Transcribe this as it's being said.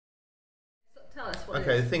what it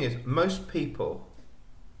Okay, is. the thing is, most people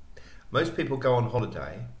go on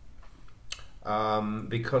holiday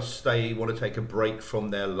because they want to take a break from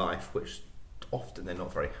their life, which often they're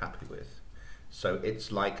not very happy with. So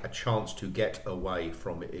it's like a chance to get away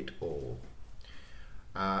from it all.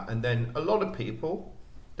 And then a lot of people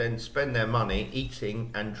then spend their money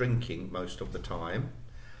eating and drinking most of the time.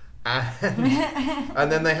 And,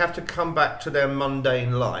 and then they have to come back to their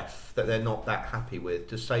mundane life that they're not that happy with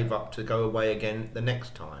to save up to go away again the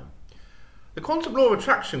next time. The Quantum Law of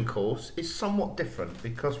Attraction course is somewhat different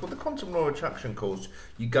because with the Quantum Law of Attraction course,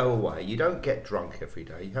 you go away, you don't get drunk every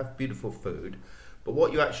day, you have beautiful food, but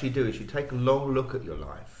what you actually do is you take a long look at your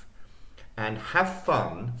life and have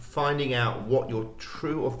fun finding out what your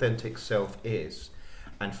true authentic self is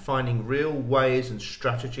and finding real ways and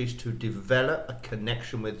strategies to develop a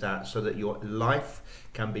connection with that so that your life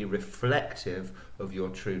can be reflective of your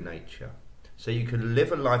true nature. So you can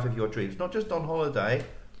live a life of your dreams, not just on holiday,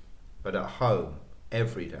 but at home,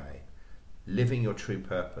 every day, living your true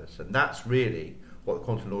purpose. And that's really what the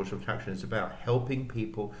Quantum Law of Attraction is about, helping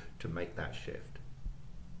people to make that shift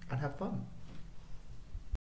and have fun.